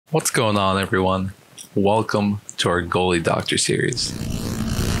What's going on, everyone? Welcome to our Goalie Doctor series.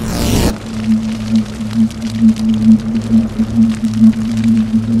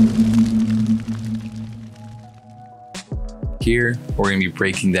 Here, we're going to be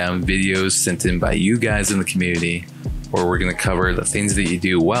breaking down videos sent in by you guys in the community, where we're going to cover the things that you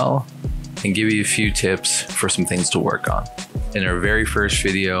do well and give you a few tips for some things to work on. In our very first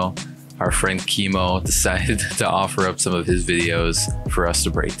video, our friend Chemo decided to offer up some of his videos for us to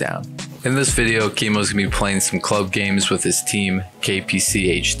break down. In this video, Chemo's gonna be playing some club games with his team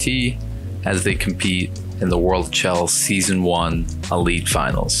KPCHT as they compete in the World NHL Season 1 Elite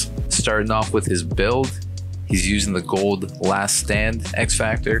Finals. Starting off with his build, he's using the gold last stand X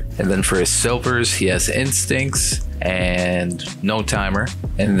Factor, and then for his silvers, he has instincts and no timer,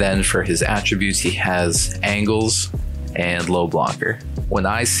 and then for his attributes, he has angles and low blocker. When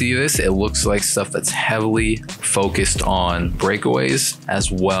I see this, it looks like stuff that's heavily focused on breakaways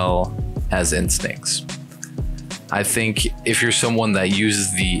as well as instincts. I think if you're someone that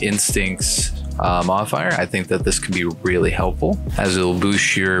uses the instincts modifier, I think that this could be really helpful, as it'll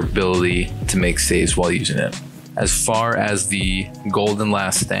boost your ability to make saves while using it. As far as the golden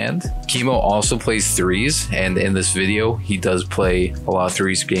last stand, Chemo also plays threes, and in this video he does play a lot of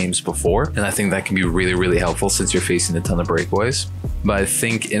threes games before, and I think that can be really helpful since you're facing a ton of breakaways. But I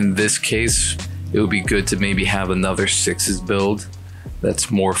think in this case it would be good to maybe have another sixes build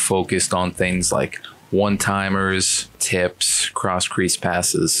that's more focused on things like one-timers, tips, cross-crease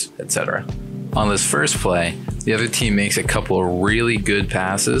passes, etc. On this first play, the other team makes a couple of really good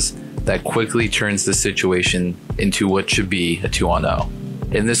passes that quickly turns the situation into what should be a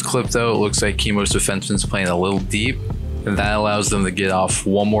 2-on-0. In this clip though, it looks like Chemo's defenseman's playing a little deep, and that allows them to get off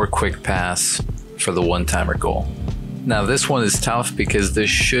one more quick pass for the one-timer goal. Now this one is tough because this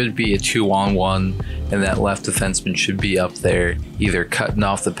should be a 2-on-1, and that left defenseman should be up there either cutting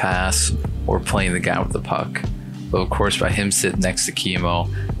off the pass or playing the guy with the puck. But of course, by him sitting next to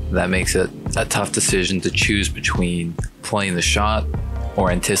Chemo, that makes it a tough decision to choose between playing the shot or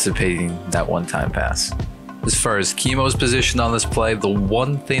anticipating that one-time pass. As far as Chemo's position on this play, the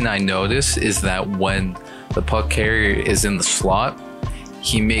one thing I notice is that when the puck carrier is in the slot,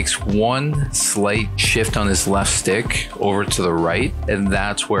 he makes one slight shift on his left stick over to the right, and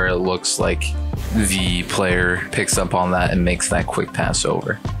that's where it looks like the player picks up on that and makes that quick pass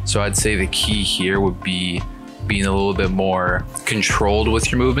over. So I'd say the key here would be being a little bit more controlled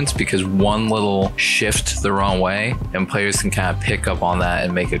with your movements, because one little shift the wrong way and players can kind of pick up on that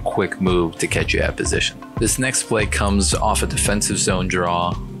and make a quick move to catch you out of position. This next play comes off a defensive zone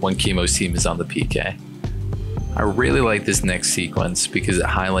draw when Chemo's team is on the PK. I really like this next sequence because it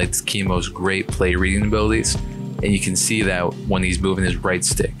highlights Chemo's great play reading abilities, and you can see that when he's moving his right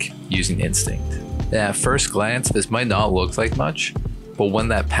stick using instinct. And at first glance, this might not look like much, but when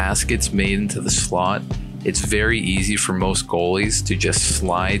that pass gets made into the slot, it's very easy for most goalies to just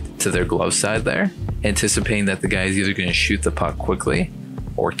slide to their glove side there, anticipating that the guy is either going to shoot the puck quickly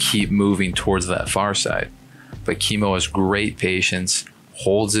or keep moving towards that far side. But Chemo has great patience,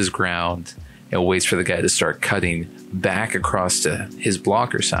 holds his ground, and waits for the guy to start cutting back across to his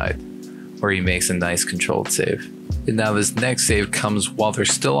blocker side, where he makes a nice controlled save. And now this next save comes while they're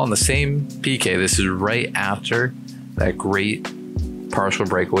still on the same PK. This is right after that great partial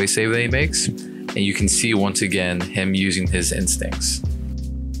breakaway save that he makes. And you can see once again him using his instincts.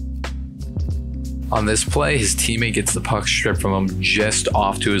 On this play, his teammate gets the puck stripped from him just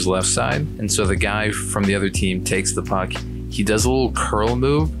off to his left side, and so the guy from the other team takes the puck. He does a little curl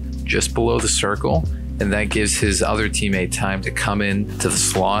move just below the circle, and that gives his other teammate time to come in to the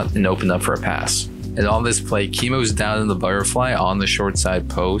slot and open up for a pass. And on this play, Chemo's down in the butterfly on the short side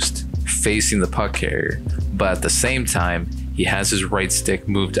post facing the puck carrier, but at the same time he has his right stick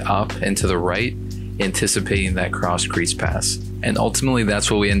moved up and to the right, anticipating that cross crease pass. And ultimately that's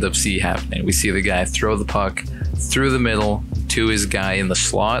what we end up see happening. We see the guy throw the puck through the middle to his guy in the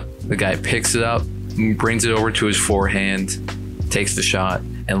slot. The guy picks it up, brings it over to his forehand, takes the shot,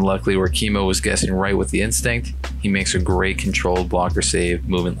 and luckily where Chemo was guessing right with the instinct, he makes a great controlled blocker save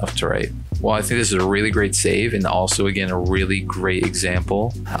moving left to right. Well, I think this is a really great save, and also again a really great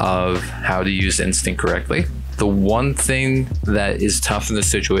example of how to use instinct correctly. The one thing that is tough in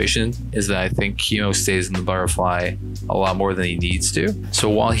this situation is that I think Chemo stays in the butterfly a lot more than he needs to. So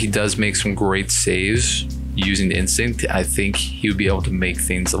while he does make some great saves using the instinct, I think he would be able to make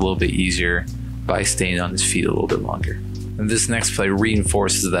things a little bit easier by staying on his feet a little bit longer. And this next play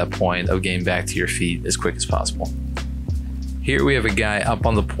reinforces that point of getting back to your feet as quick as possible. Here we have a guy up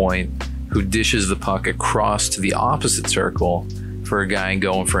on the point who dishes the puck across to the opposite circle for a guy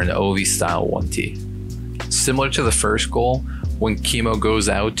going for an OV style 1T. Similar to the first goal, when Chemo goes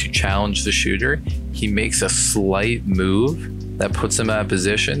out to challenge the shooter, he makes a slight move that puts him out of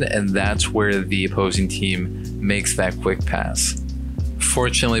position, and that's where the opposing team makes that quick pass.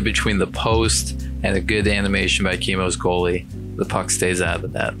 Fortunately, between the post and a good animation by Chemo's goalie, the puck stays out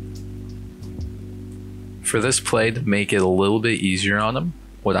of the net. For this play, to make it a little bit easier on him,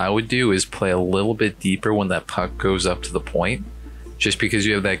 what I would do is play a little bit deeper when that puck goes up to the point, just because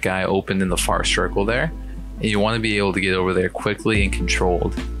you have that guy open in the far circle there, and you want to be able to get over there quickly and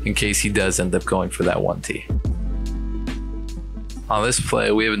controlled in case he does end up going for that 1T. On this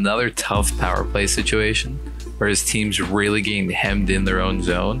play, we have another tough power play situation where his team's really getting hemmed in their own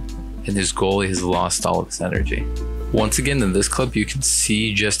zone and his goalie has lost all of his energy. Once again, in this clip, you can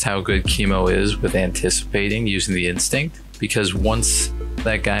see just how good Chemo is with anticipating using the instinct, because once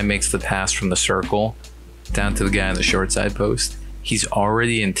that guy makes the pass from the circle down to the guy on the short side post, he's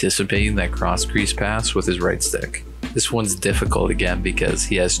already anticipating that cross crease pass with his right stick. This one's difficult again because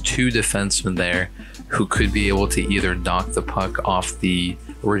he has two defensemen there who could be able to either knock the puck off the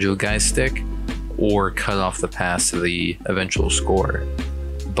original guy's stick or cut off the pass to the eventual scorer.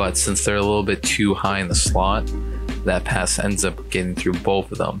 But since they're a little bit too high in the slot, that pass ends up getting through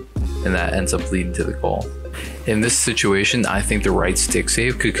both of them, and that ends up leading to the goal. In this situation, I think the right stick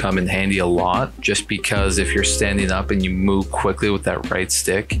save could come in handy a lot, just because if you're standing up and you move quickly with that right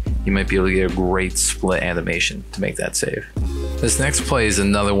stick, you might be able to get a great split animation to make that save. This next play is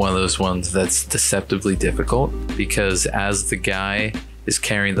another one of those ones that's deceptively difficult, because as the guy is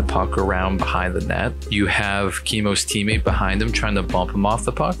carrying the puck around behind the net, you have Chemo's teammate behind him trying to bump him off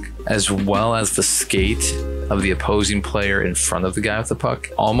the puck, as well as the skate of the opposing player in front of the guy with the puck,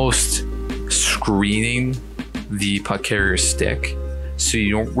 almost screening the puck carrier's stick, so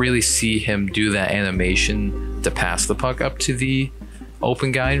you don't really see him do that animation to pass the puck up to the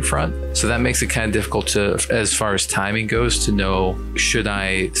open guy in front. So that makes it kind of difficult to, as far as timing goes, to know, should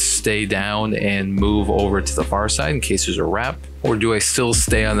I stay down and move over to the far side in case there's a wrap, or do I still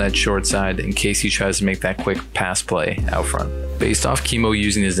stay on that short side in case he tries to make that quick pass play out front? Based off Chemo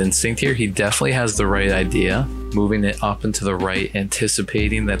using his instinct here, he definitely has the right idea, moving it up and to the right,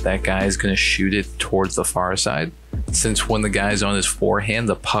 anticipating that that guy is going to shoot it towards the far side, since when the guy's on his forehand,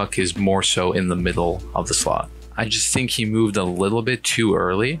 the puck is more so in the middle of the slot. I just think he moved a little bit too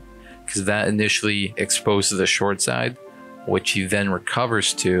early, because that initially exposes the short side, which he then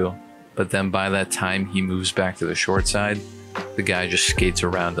recovers to, but then by that time he moves back to the short side, the guy just skates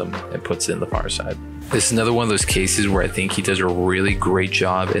around him and puts it in the far side. This is another one of those cases where I think he does a really great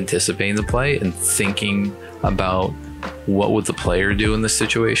job anticipating the play and thinking about what would the player do in this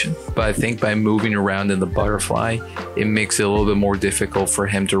situation. But I think by moving around in the butterfly, it makes it a little bit more difficult for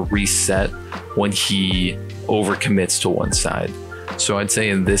him to reset when he overcommits to one side. So I'd say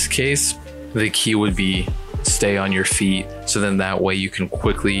in this case, the key would be stay on your feet, so then that way you can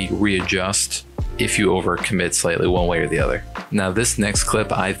quickly readjust if you overcommit slightly one way or the other. Now this next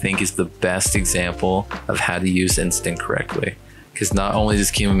clip I think is the best example of how to use instinct correctly, because not only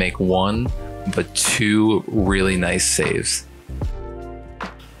does Chemo make one, but two really nice saves.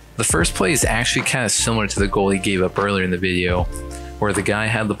 The first play is actually kind of similar to the goal he gave up earlier in the video, where the guy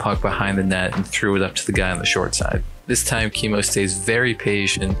had the puck behind the net and threw it up to the guy on the short side. This time Chemo stays very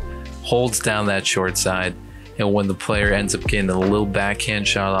patient, holds down that short side, and when the player ends up getting a little backhand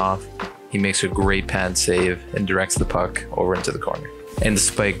shot off, he makes a great pad save and directs the puck over into the corner. And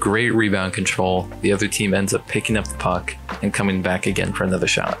despite great rebound control, the other team ends up picking up the puck and coming back again for another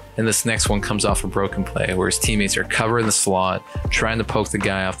shot. And this next one comes off a broken play where his teammates are covering the slot, trying to poke the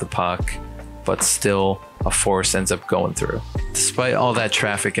guy off the puck, but still a force ends up going through. Despite all that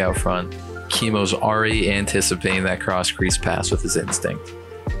traffic out front, Chemo's already anticipating that cross crease pass with his instinct.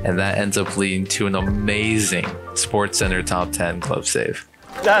 And that ends up leading to an amazing SportsCenter top 10 glove save.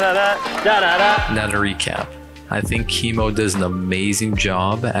 Now to recap, I think Chemo does an amazing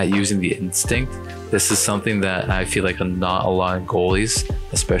job at using the instinct. This is something that I feel like not a lot of goalies,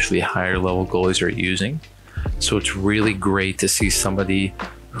 especially higher level goalies, are using. So it's really great to see somebody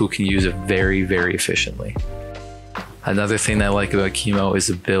who can use it very, very efficiently. Another thing I like about Chemo is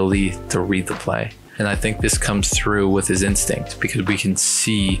ability to read the play. And I think this comes through with his instinct, because we can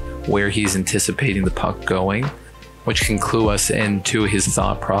see where he's anticipating the puck going, which can clue us into his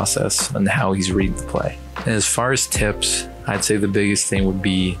thought process and how he's reading the play. And as far as tips, I'd say the biggest thing would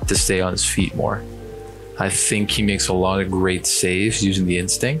be to stay on his feet more. I think he makes a lot of great saves using the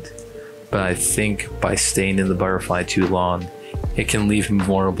instinct, but I think by staying in the butterfly too long, it can leave him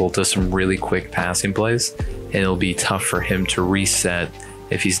vulnerable to some really quick passing plays, and it'll be tough for him to reset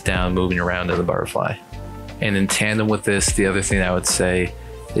if he's down moving around in the butterfly. And in tandem with this, the other thing I would say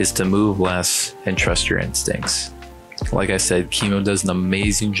is to move less and trust your instincts. Like I said, Chemo does an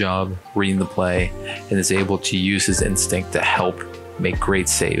amazing job reading the play and is able to use his instinct to help make great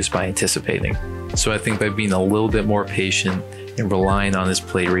saves by anticipating. So I think by being a little bit more patient and relying on his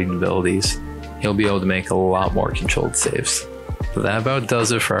play reading abilities, he'll be able to make a lot more controlled saves. But that about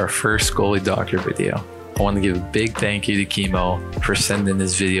does it for our first goalie doctor video. I want to give a big thank you to Chemo for sending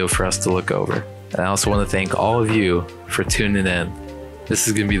this video for us to look over. And I also want to thank all of you for tuning in. This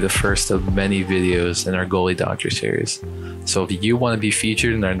is going to be the first of many videos in our goalie doctor series. So if you want to be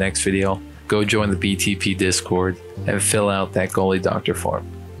featured in our next video, go join the BTP Discord and fill out that goalie doctor form.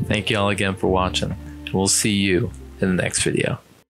 Thank you all again for watching, and we'll see you in the next video.